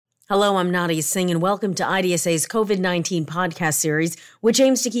Hello, I'm Nadia Singh, and welcome to IDSA's COVID-19 podcast series, which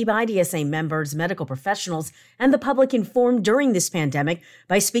aims to keep IDSA members, medical professionals, and the public informed during this pandemic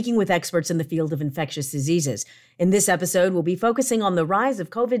by speaking with experts in the field of infectious diseases. In this episode, we'll be focusing on the rise of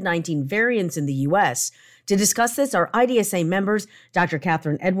COVID-19 variants in the U.S. To discuss this are IDSA members Dr.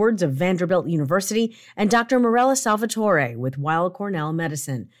 Catherine Edwards of Vanderbilt University and Dr. Mirella Salvatore with Weill Cornell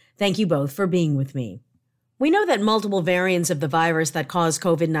Medicine. Thank you both for being with me. We know that multiple variants of the virus that cause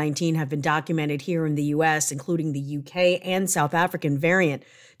COVID-19 have been documented here in the U.S., including the UK and South African variant.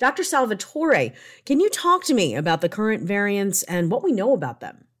 Dr. Salvatore, can you talk to me about the current variants and what we know about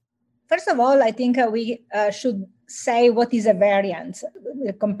them? First of all, I think we should say what is a variant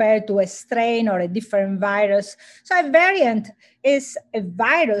compared to a strain or a different virus. So a variant is a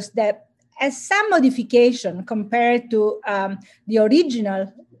virus that has some modification compared to the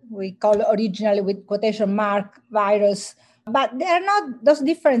original, we call originally with quotation mark virus, but those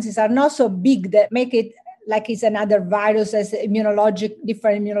differences are not so big that make it like it's another virus as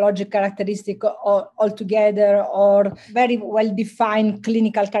different immunologic characteristic altogether or very well-defined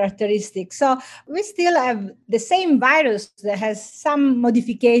clinical characteristics. So we still have the same virus that has some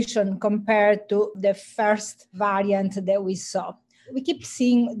modification compared to the first variant that we saw. We keep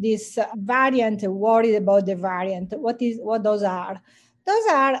seeing this variant, worried about the variant. What those are? Those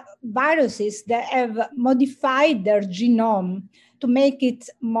are viruses that have modified their genome to make it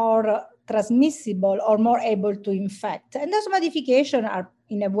more transmissible or more able to infect. And those modifications are,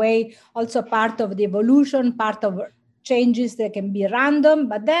 in a way, also part of the evolution, part of changes that can be random.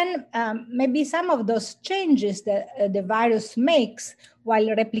 But then maybe some of those changes that the virus makes while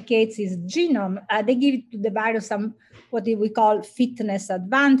it replicates its genome, they give to the virus some what we call fitness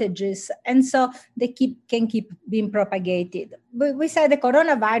advantages. And so they can keep being propagated. We say the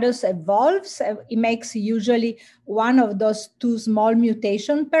coronavirus evolves. It makes usually one of those two small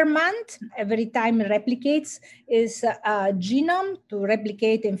mutations per month. Every time it replicates its genome to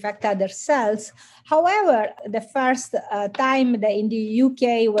replicate, infect other cells. However, the first time that in the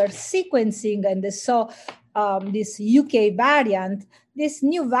UK were sequencing and they saw this UK variant, this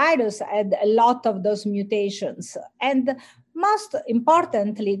new virus had a lot of those mutations. And most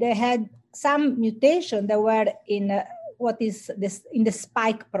importantly, they had some mutation that were in in the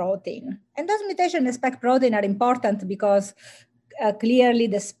spike protein. And those mutations in the spike protein are important because clearly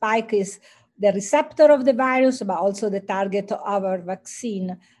the spike is the receptor of the virus, but also the target of our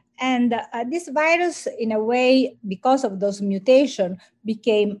vaccine. And this virus, in a way, because of those mutations,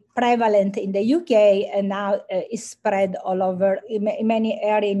 became prevalent in the UK and now is spread all over in many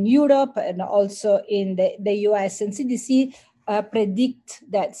areas in Europe and also in the US. And CDC predict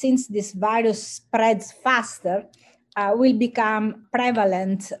that since this virus spreads faster, will become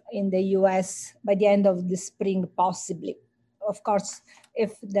prevalent in the US by the end of the spring, possibly. Of course,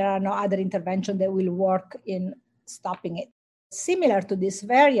 if there are no other interventions that will work in stopping it. Similar to this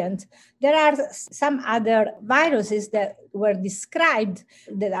variant, there are some other viruses that were described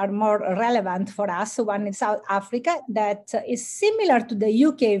that are more relevant for us. One in South Africa that is similar to the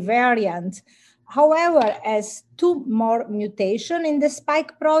UK variant, however, has two more mutations in the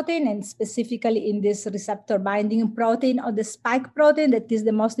spike protein and specifically in this receptor binding protein of the spike protein that is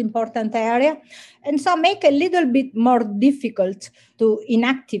the most important area. And so make a little bit more difficult to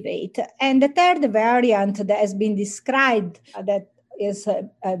inactivate. And the third variant that has been described that is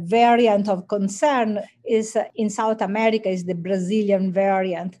a variant of concern is in South America is the Brazilian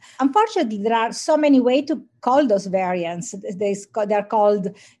variant. Unfortunately, there are so many ways to call those variants. They're called,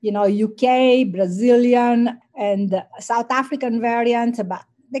 UK, Brazilian, and South African variant, but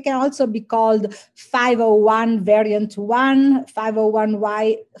they can also be called 501 variant 1,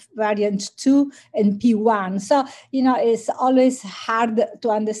 501Y variant 2, and P1. So, it's always hard to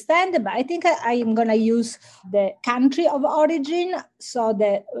understand, but I think I am going to use the country of origin so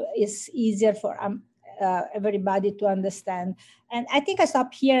that it's easier for everybody to understand. And I think I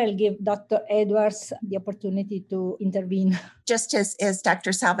stop here. I'll give Dr. Edwards the opportunity to intervene. Just as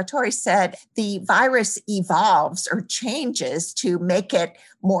Dr. Salvatore said, the virus evolves or changes to make it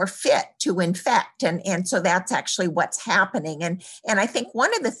more fit to infect. And so that's actually what's happening. And I think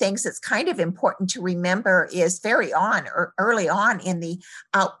one of the things that's kind of important to remember is early on in the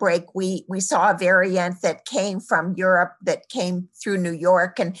outbreak, we saw a variant that came from Europe that came through New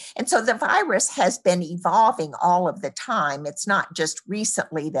York. And so the virus has been evolving all of the time. It's not not just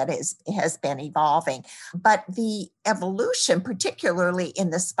recently that has been evolving. But the evolution, particularly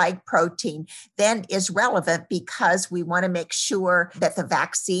in the spike protein, then is relevant because we want to make sure that the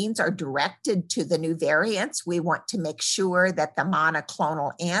vaccines are directed to the new variants. We want to make sure that the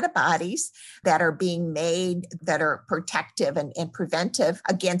monoclonal antibodies that are being made that are protective and preventive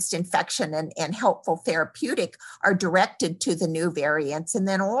against infection and helpful therapeutic are directed to the new variants. And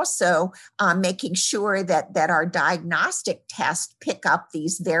then also making sure that our diagnostic tests pick up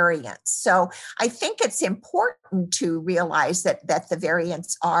these variants. So I think it's important to realize that the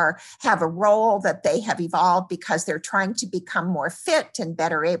variants have a role, that they have evolved because they're trying to become more fit and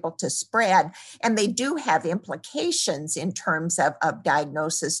better able to spread. And they do have implications in terms of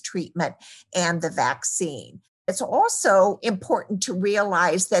diagnosis, treatment, and the vaccine. It's also important to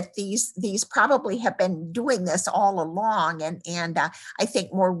realize that these probably have been doing this all along. And I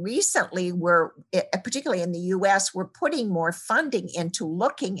think more recently, particularly in the US, we're putting more funding into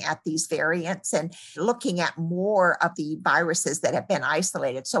looking at these variants and looking at more of the viruses that have been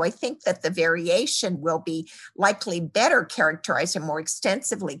isolated. So I think that the variation will be likely better characterized and more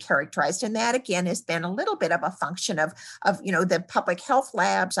extensively characterized. And that, again, has been a little bit of a function of the public health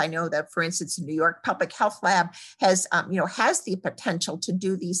labs. I know that, for instance, New York Public Health Lab has the potential to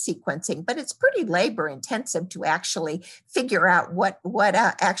do these sequencing, but it's pretty labor intensive to actually figure out what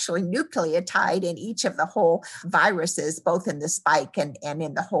actually nucleotide in each of the whole viruses, both in the spike and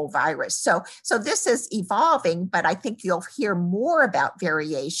in the whole virus. So this is evolving, but I think you'll hear more about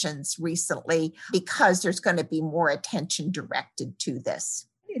variations recently because there's going to be more attention directed to this.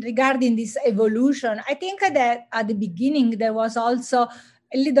 Regarding this evolution, I think that at the beginning there was also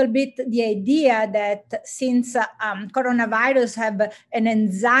a little bit the idea that since coronavirus have an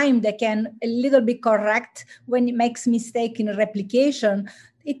enzyme that can a little bit correct when it makes mistake in replication,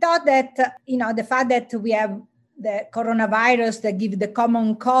 it thought that, the fact that we have the coronavirus that give the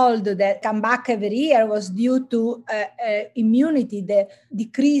common cold that come back every year was due to immunity, the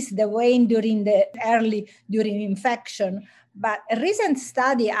decrease, the wane during infection. But a recent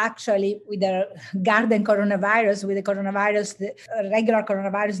study actually with the garden coronavirus, the regular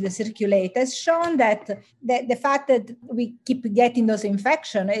coronavirus, the circulate, has shown that the fact that we keep getting those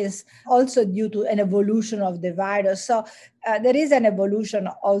infections is also due to an evolution of the virus. So there is an evolution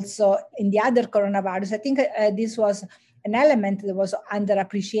also in the other coronavirus. I think this was an element that was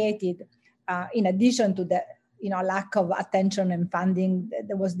underappreciated in addition to the lack of attention and funding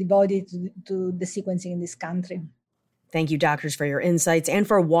that was devoted to the sequencing in this country. Thank you, doctors, for your insights and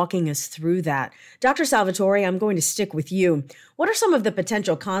for walking us through that. Dr. Salvatore, I'm going to stick with you. What are some of the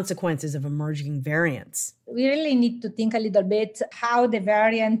potential consequences of emerging variants? We really need to think a little bit how the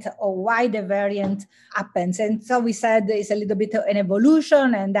variant or why the variant happens. And so we said it's a little bit of an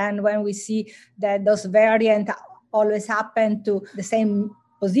evolution. And then when we see that those variants always happen to the same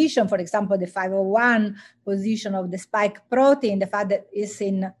position, for example, the 501 position of the spike protein, the fact that it's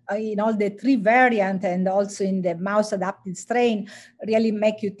in all the three variants and also in the mouse adapted strain really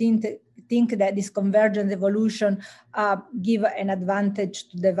make you think that this convergent evolution give an advantage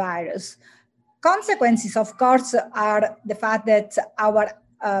to the virus. Consequences, of course, are the fact that our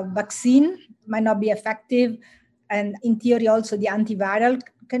vaccine might not be effective, and in theory also the antiviral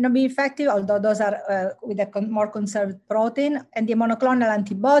cannot be effective, although those are with a more conserved protein, and the monoclonal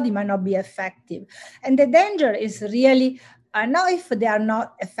antibody might not be effective. And the danger is really not if they are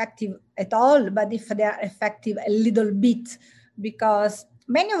not effective at all, but if they are effective a little bit, because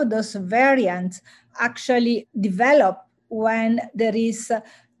many of those variants actually develop when there is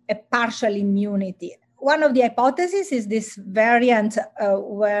a partial immunity. One of the hypotheses is this variant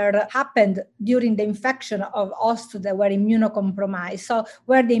happened during the infection of hosts that were immunocompromised. So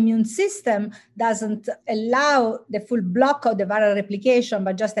where the immune system doesn't allow the full block of the viral replication,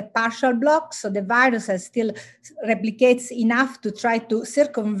 but just a partial block. So the virus still replicates enough to try to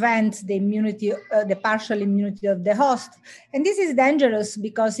circumvent the immunity, the partial immunity of the host. And this is dangerous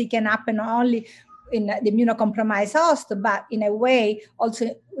because it can happen only in the immunocompromised host, but in a way,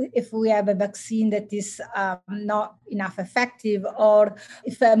 also if we have a vaccine that is not enough effective, or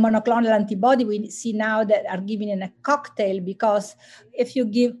if a monoclonal antibody we see now that are given in a cocktail, because if you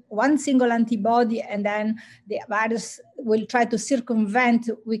give one single antibody and then the virus will try to circumvent,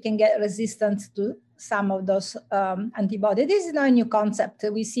 we can get resistance to some of those antibodies. This is not a new concept.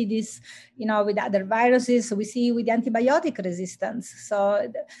 We see this, with other viruses. We see with antibiotic resistance.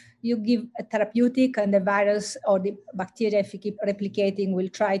 So you give a therapeutic and the virus or the bacteria, if you keep replicating, will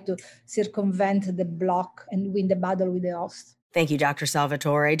try to circumvent the block and win the battle with the host. Thank you, Dr.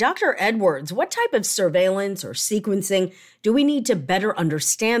 Salvatore. Dr. Edwards, what type of surveillance or sequencing do we need to better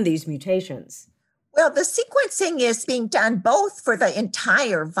understand these mutations? Well, the sequencing is being done both for the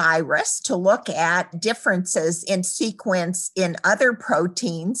entire virus to look at differences in sequence in other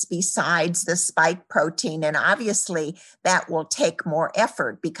proteins besides the spike protein. And obviously, that will take more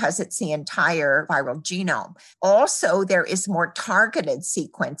effort because it's the entire viral genome. Also, there is more targeted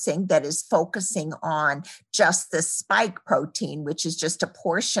sequencing that is focusing on just the spike protein, which is just a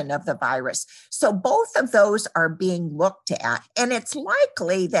portion of the virus. So both of those are being looked at. And it's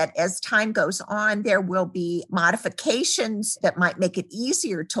likely that as time goes on, there will be modifications that might make it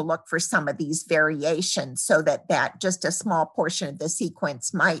easier to look for some of these variations so that just a small portion of the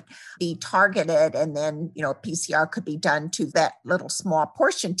sequence might be targeted. And then, PCR could be done to that little small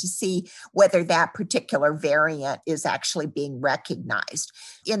portion to see whether that particular variant is actually being recognized.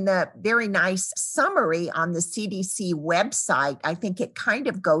 In the very nice summary on the CDC website, I think it kind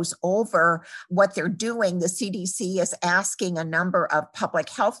of goes over what they're doing. The CDC is asking a number of public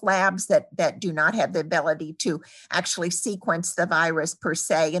health labs that do not have the ability to actually sequence the virus per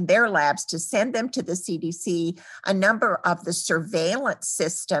se in their labs to send them to the CDC. A number of the surveillance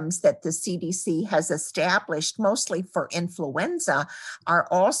systems that the CDC has established, mostly for influenza, are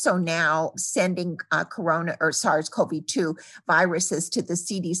also now sending corona or SARS-CoV-2 viruses to the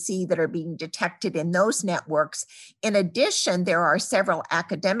CDC that are being detected in those networks. In addition, there are several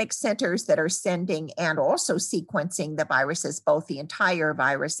academic centers that are sending and also sequencing the viruses, both the entire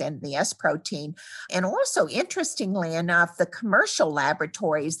virus and the S protein. And also, interestingly enough, the commercial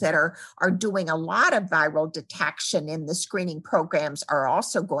laboratories that are doing a lot of viral detection in the screening programs are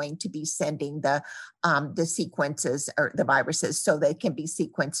also going to be sending the sequences or the viruses so they can be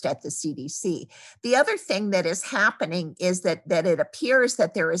sequenced at the CDC. The other thing that is happening is that it appears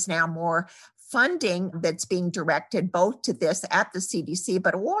that there is now more funding that's being directed both to this at the CDC,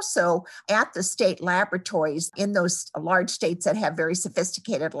 but also at the state laboratories in those large states that have very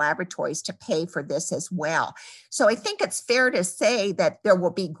sophisticated laboratories to pay for this as well. So I think it's fair to say that there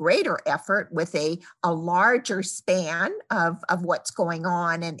will be greater effort with a larger span of what's going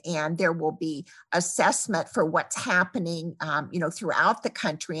on, and there will be assessment for what's happening, throughout the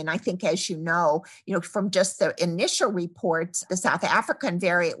country. And I think, as from just the initial reports, the South African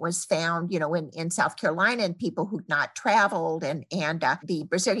variant was found, in South Carolina in people who'd not traveled, and the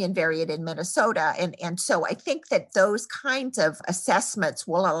Brazilian variant in Minnesota. And so I think that those kinds of assessments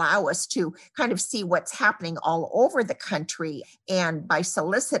will allow us to kind of see what's happening all over the country. And by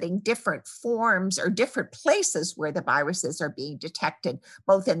soliciting different forms or different places where the viruses are being detected,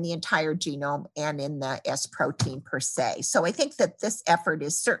 both in the entire genome and in the S protein per se. So I think that this effort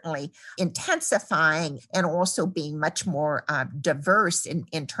is certainly intensifying and also being much more diverse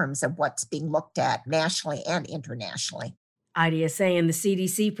in terms of what's being looked at nationally and internationally. IDSA and the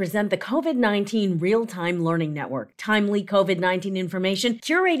CDC present the COVID-19 Real-Time Learning Network, timely COVID-19 information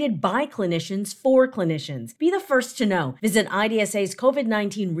curated by clinicians for clinicians. Be the first to know. Visit IDSA's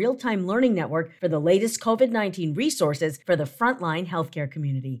COVID-19 Real-Time Learning Network for the latest COVID-19 resources for the frontline healthcare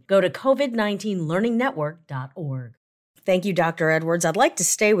community. Go to covid19learningnetwork.org. Thank you, Dr. Edwards. I'd like to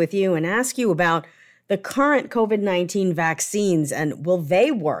stay with you and ask you about the current COVID-19 vaccines, and will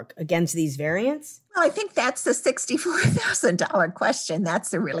they work against these variants? Well, I think that's the $64,000 question. That's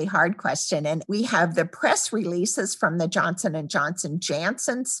the really hard question. And we have the press releases from the Johnson &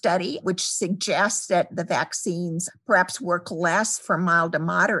 Johnson study, which suggests that the vaccines perhaps work less for mild to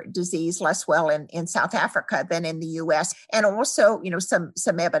moderate disease, less well in South Africa than in the US. And also, some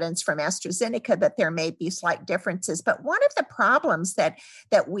evidence from AstraZeneca that there may be slight differences. But one of the problems that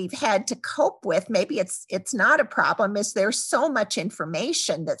we've had to cope with, maybe it's not a problem, is there's so much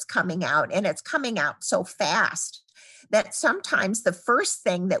information that's coming out, and it's coming out so fast that sometimes the first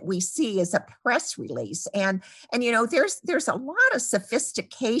thing that we see is a press release. And there's a lot of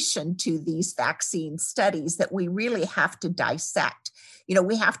sophistication to these vaccine studies that we really have to dissect.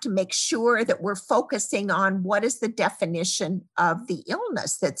 We have to make sure that we're focusing on what is the definition of the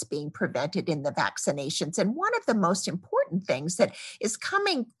illness that's being prevented in the vaccinations. And one of the most important things that is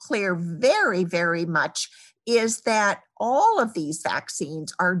coming clear very, very much is that all of these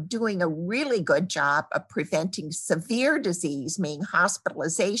vaccines are doing a really good job of preventing severe disease, meaning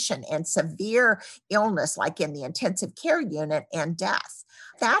hospitalization, and severe illness, like in the intensive care unit, and death.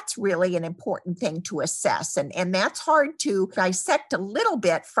 That's really an important thing to assess. And that's hard to dissect a little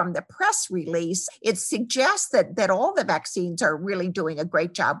bit from the press release. It suggests that all the vaccines are really doing a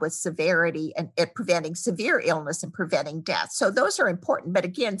great job with severity and at preventing severe illness and preventing vaccine deaths. So those are important. But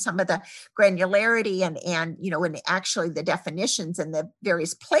again, some of the granularity and actually the definitions and the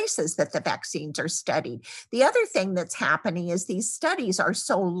various places that the vaccines are studied. The other thing that's happening is these studies are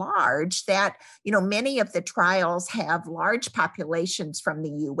so large that, many of the trials have large populations from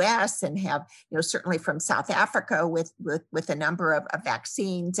the US and have, certainly from South Africa with a number of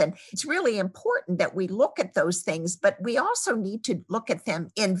vaccines. And it's really important that we look at those things, but we also need to look at them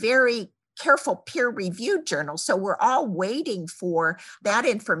in very careful peer-reviewed journals. So we're all waiting for that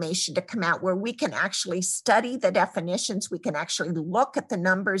information to come out where we can actually study the definitions. We can actually look at the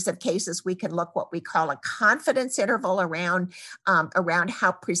numbers of cases. We can look what we call a confidence interval around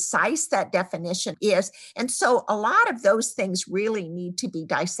how precise that definition is. And so a lot of those things really need to be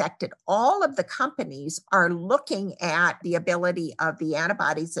dissected. All of the companies are looking at the ability of the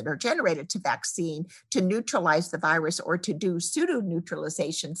antibodies that are generated to vaccine to neutralize the virus or to do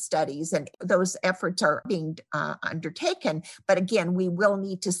pseudo-neutralization studies. And those efforts are being undertaken. But again, we will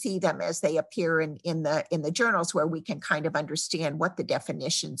need to see them as they appear in the journals where we can kind of understand what the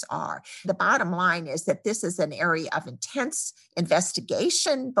definitions are. The bottom line is that this is an area of intense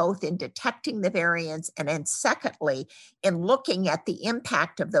investigation, both in detecting the variants and then secondly, in looking at the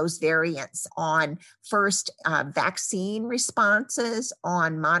impact of those variants on first vaccine responses,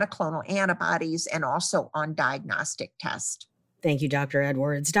 on monoclonal antibodies, and also on diagnostic tests. Thank you, Dr.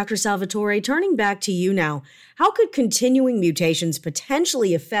 Edwards. Dr. Salvatore, turning back to you now, how could continuing mutations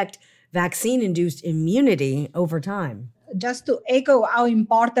potentially affect vaccine-induced immunity over time? Just to echo how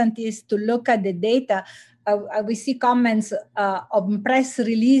important it is to look at the data, we see comments on press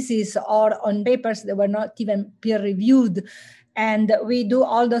releases or on papers that were not even peer-reviewed. And we do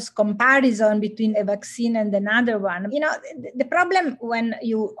all those comparison between a vaccine and another one. The problem when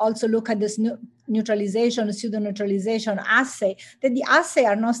you also look at this neutralization, pseudo-neutralization assay, that the assay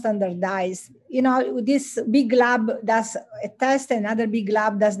are not standardized. This big lab does a test, another big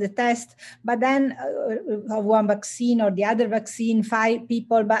lab does the test, but then one vaccine or the other vaccine, 5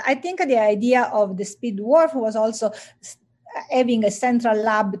 people. But I think the idea of the speed warp was also having a central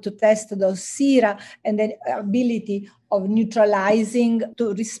lab to test those sera and the ability of neutralizing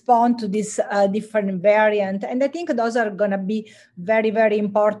to respond to this different variant. And I think those are going to be very, very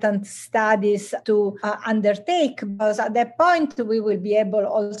important studies to undertake, because at that point, we will be able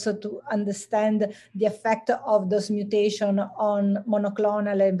also to understand the effect of those mutations on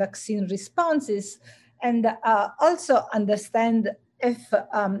monoclonal and vaccine responses, and also understand if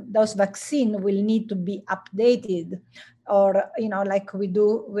those vaccines will need to be updated or, like we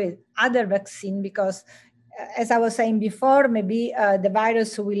do with other vaccine, because as I was saying before, maybe the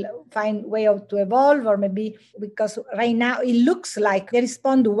virus will find way to evolve, or maybe because right now it looks like they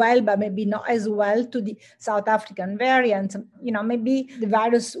respond well, but maybe not as well to the South African variant. Maybe the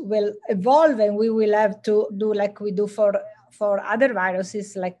virus will evolve and we will have to do like we do for other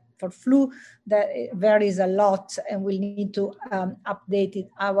viruses, like for flu, that varies a lot, and we'll need to update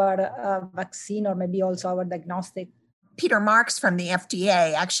our vaccine or maybe also our diagnostic. Peter Marks from the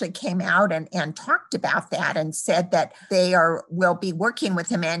FDA actually came out and talked about that and said that they will be working with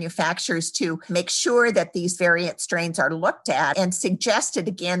the manufacturers to make sure that these variant strains are looked at, and suggested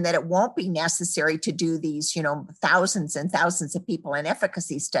again that it won't be necessary to do these, thousands and thousands of people in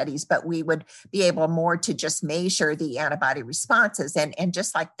efficacy studies, but we would be able more to just measure the antibody responses. And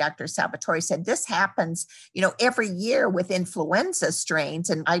just like Dr. Salvatore said, this happens, every year with influenza strains,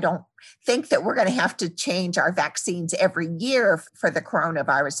 and I don't think that we're going to have to change our vaccines every year for the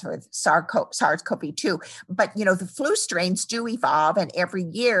coronavirus, for SARS-CoV-2. But, the flu strains do evolve, and every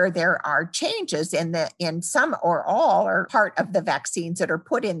year there are changes in some or all or part of the vaccines that are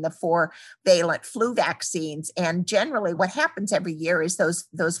put in the 4-valent flu vaccines. And generally what happens every year is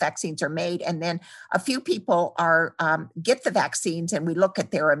those vaccines are made, and then a few people get the vaccines, and we look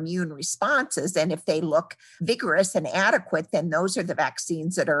at their immune responses. And if they look vigorous and adequate, then those are the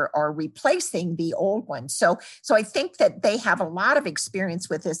vaccines that are replacing the old ones. So I think that they have a lot of experience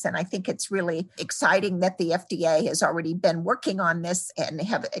with this. And I think it's really exciting that the FDA has already been working on this and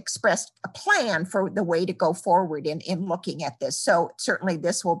have expressed a plan for the way to go forward in looking at this. So certainly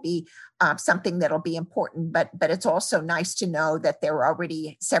this will be something that'll be important, but it's also nice to know that they're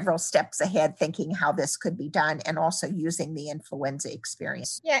already several steps ahead thinking how this could be done, and also using the influenza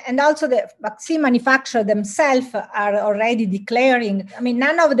experience. Yeah, and also the vaccine manufacturers themselves are already declaring,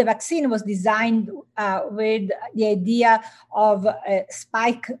 none of the vaccine was designed with the idea of a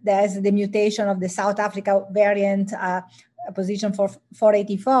spike that has the mutation of the South Africa variant, position for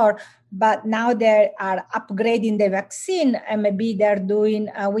 484, but now they are upgrading the vaccine, and maybe they're doing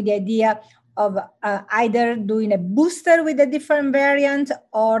with the idea of either doing a booster with a different variant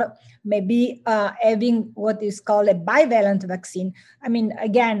or maybe having what is called a bivalent vaccine. I mean,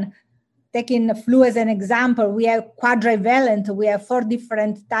 again, taking the flu as an example, we have quadrivalent. We have 4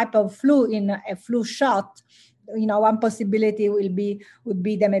 different types of flu in a flu shot. One possibility would be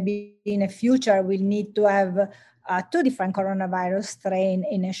that maybe in the future we'll need to have 2 different coronavirus strains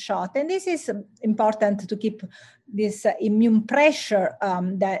in a shot. And this is important to keep this immune pressure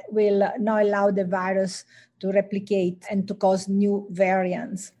that will not allow the virus to replicate and to cause new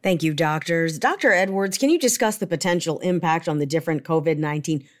variants. Thank you, doctors. Dr. Edwards, can you discuss the potential impact on the different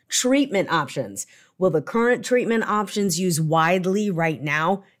COVID-19 treatment options? Will the current treatment options used widely right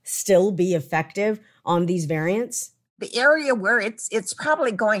now still be effective on these variants? The area where it's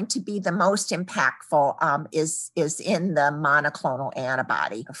probably going to be the most impactful is in the monoclonal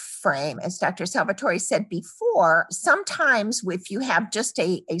antibody frame. As Dr. Salvatore said before, sometimes if you have just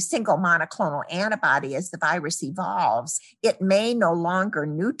a single monoclonal antibody as the virus evolves, it may no longer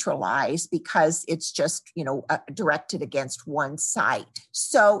neutralize because it's just directed against one site.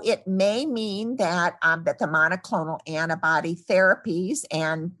 So it may mean that that the monoclonal antibody therapies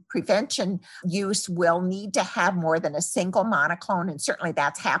and prevention use will need to have more than a single monoclone. And certainly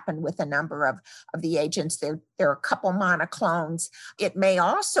that's happened with a number of the agents. There are a couple monoclones. It may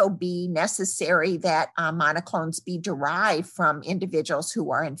also be necessary that monoclones be derived from individuals who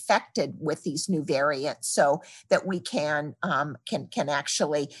are infected with these new variants so that we can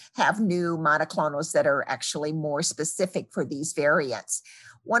actually have new monoclonals that are actually more specific for these variants.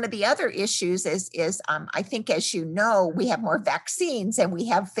 One of the other issues is I think, as you know, we have more vaccines and we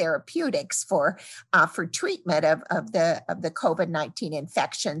have therapeutics for treatment of the COVID-19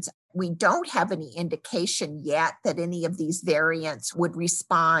 infections. We don't have any indication yet that any of these variants would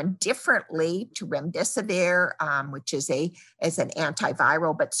respond differently to remdesivir, which is an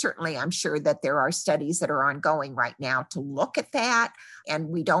antiviral, but certainly I'm sure that there are studies that are ongoing right now to look at that. And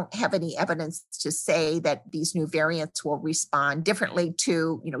we don't have any evidence to say that these new variants will respond differently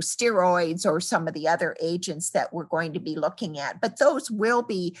to, steroids or some of the other agents that we're going to be looking at. But those will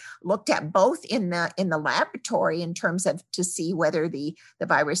be looked at both in the laboratory in terms of to see whether the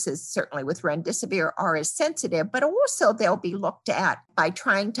viruses, certainly with remdesivir, are as sensitive, but also they'll be looked at by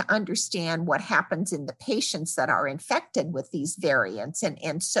trying to understand what happens in the patients that are infected with these variants.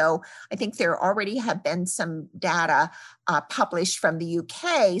 And so I think there already have been some data published from the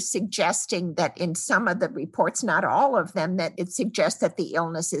UK suggesting that in some of the reports, not all of them, that it suggests that the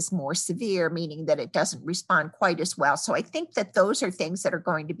illness is more severe, meaning that it doesn't respond quite as well. So I think that those are things that are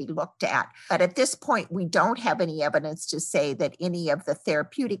going to be looked at. But at this point, we don't have any evidence to say that any of the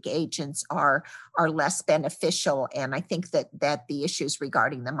therapeutic agents are less beneficial. And I think that the issues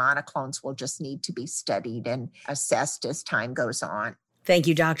regarding the monoclones will just need to be studied and assessed as time goes on. Thank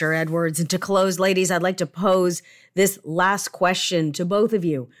you, Dr. Edwards. And to close, ladies, I'd like to pose this last question to both of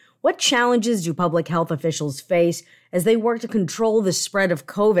you. What challenges do public health officials face as they work to control the spread of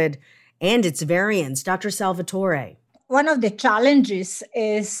COVID and its variants? Dr. Salvatore. One of the challenges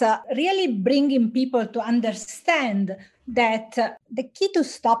is really bringing people to understand that the key to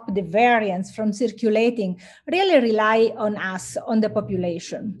stop the variants from circulating really rely on us, on the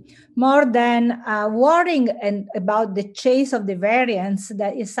population. More than worrying about the chase of the variants,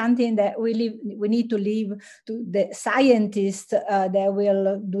 that is something that we need to leave to the scientists that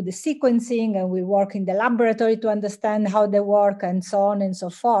will do the sequencing and will work in the laboratory to understand how they work and so on and so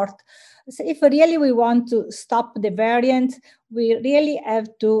forth. So if really we want to stop the variant, we really have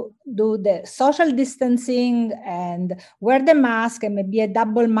to do the social distancing and wear the mask and maybe a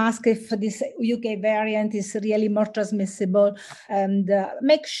double mask if this UK variant is really more transmissible, and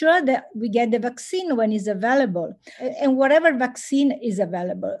make sure that we get the vaccine when it's available and whatever vaccine is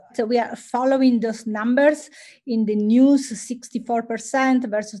available. So we are following those numbers in the news, 64%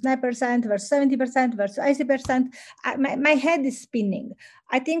 versus 9% versus 70% versus 80%. My head is spinning.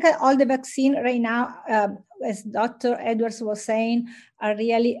 I think all the vaccine right now, as Dr. Edwards was saying, are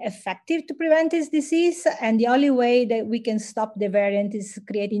really effective to prevent this disease. And the only way that we can stop the variant is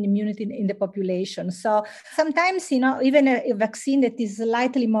creating immunity in the population. So sometimes, even a vaccine that is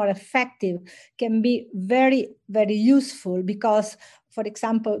slightly more effective can be very, very useful because, for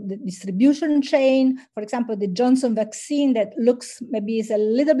example, the distribution chain, for example, the Johnson vaccine that looks maybe is a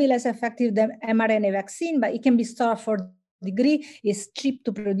little bit less effective than mRNA vaccine, but it can be stored for degree, is cheap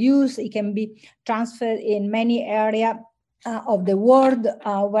to produce. It can be transferred in many areas of the world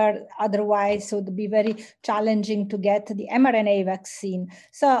where otherwise it would be very challenging to get the mRNA vaccine.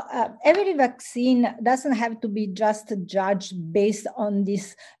 So every vaccine doesn't have to be just judged based on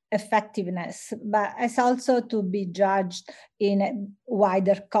this effectiveness, but it's also to be judged in a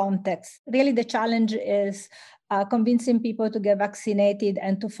wider context. Really, the challenge is convincing people to get vaccinated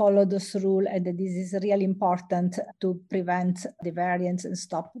and to follow those rules, and that this is really important to prevent the variants and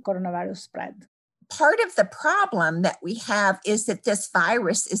stop coronavirus spread. Part of the problem that we have is that this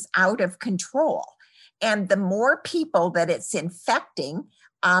virus is out of control. And the more people that it's infecting,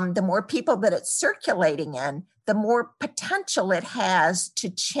 the more people that it's circulating in, the more potential it has to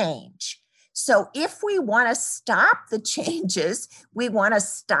change. So if we want to stop the changes, we want to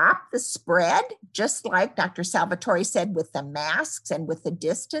stop the spread, just like Dr. Salvatore said, with the masks and with the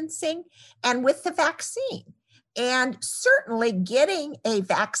distancing and with the vaccine. And certainly getting a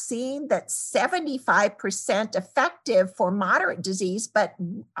vaccine that's 75% effective for moderate disease, but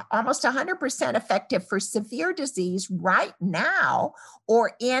almost 100% effective for severe disease right now,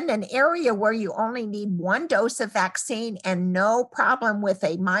 or in an area where you only need one dose of vaccine and no problem with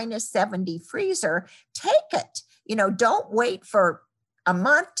a -70 freezer, take it. Don't wait for a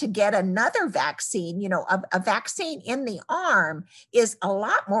month to get another vaccine. A vaccine in the arm is a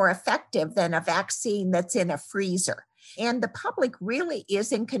lot more effective than a vaccine that's in a freezer. And the public really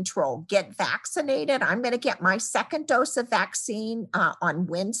is in control. Get vaccinated. I'm going to get my second dose of vaccine on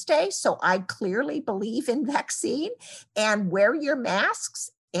Wednesday. So I clearly believe in vaccine. And wear your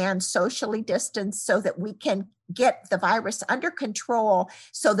masks and socially distance so that we can get the virus under control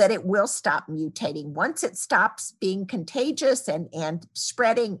so that it will stop mutating. Once it stops being contagious and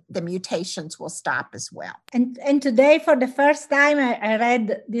spreading, the mutations will stop as well. And today, for the first time, I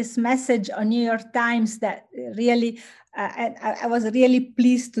read this message on New York Times that really, I was really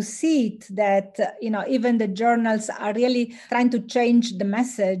pleased to see it, that, even the journals are really trying to change the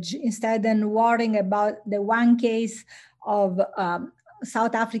message instead of worrying about the one case of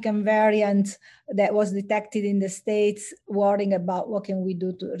South African variant that was detected in the States, worrying about what can we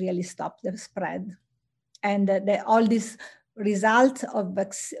do to really stop the spread. And all these results of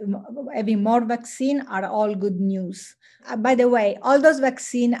having more vaccine are all good news. By the way, all those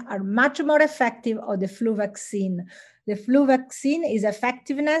vaccines are much more effective of the flu vaccine. The flu vaccine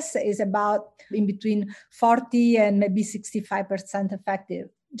effectiveness is about in between 40 and maybe 65% effective,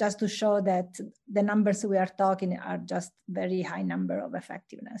 just to show that the numbers we are talking are just very high number of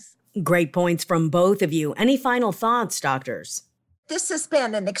effectiveness. Great points from both of you. Any final thoughts, doctors? This has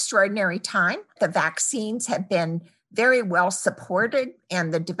been an extraordinary time. The vaccines have been very well supported,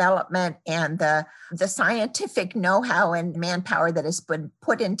 and the development and the scientific know-how and manpower that has been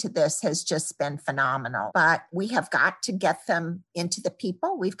put into this has just been phenomenal. But we have got to get them into the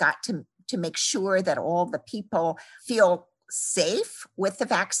people. We've got to make sure that all the people feel safe with the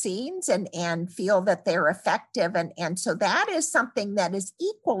vaccines and feel that they're effective. And so that is something that is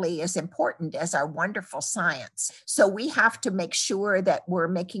equally as important as our wonderful science. So we have to make sure that we're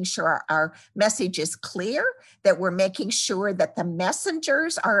making sure our message is clear, that we're making sure that the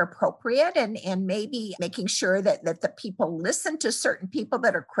messengers are appropriate, and maybe making sure that the people listen to certain people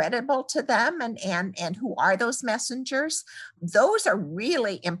that are credible to them and who are those messengers. Those are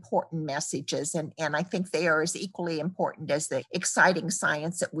really important messages. And I think they are as equally important as the exciting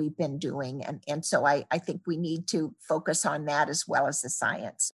science that we've been doing. And so I think we need to focus on that as well as the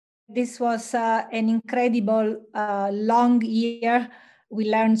science. This was an incredible long year. We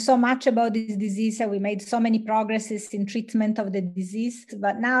learned so much about this disease, and we made so many progresses in treatment of the disease.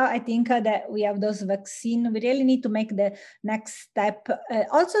 But now I think that we have those vaccines. We really need to make the next step,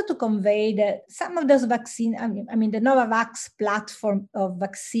 also to convey that some of those vaccines, I mean, the Novavax platform of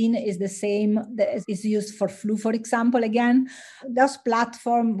vaccine is the same that is used for flu, for example, again. Those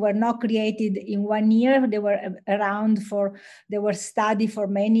platforms were not created in 1 year. They were they were studied for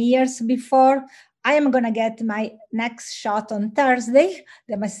many years before. I am going to get my next shot on Thursday,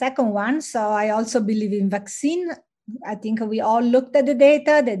 my second one. So I also believe in vaccine. I think we all looked at the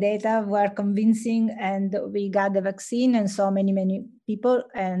data. The data were convincing, and we got the vaccine, and so many people.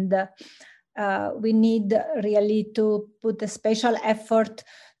 And we need really to put a special effort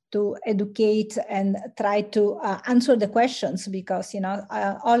to educate and try to answer the questions, because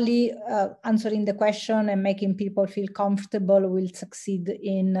only answering the question and making people feel comfortable will succeed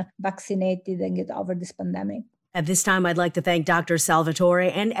in vaccinated and get over this pandemic. At this time, I'd like to thank Dr. Salvatore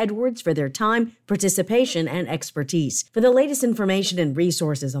and Edwards for their time, participation, and expertise. For the latest information and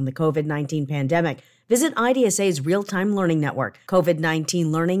resources on the COVID-19 pandemic, visit IDSA's Real-Time Learning Network,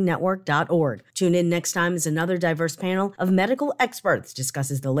 covid19learningnetwork.org. Tune in next time as another diverse panel of medical experts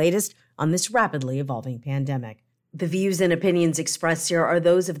discusses the latest on this rapidly evolving pandemic. The views and opinions expressed here are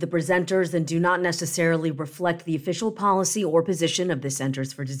those of the presenters and do not necessarily reflect the official policy or position of the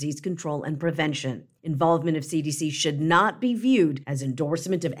Centers for Disease Control and Prevention. Involvement of CDC should not be viewed as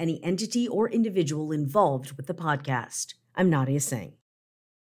endorsement of any entity or individual involved with the podcast. I'm Nadia Singh.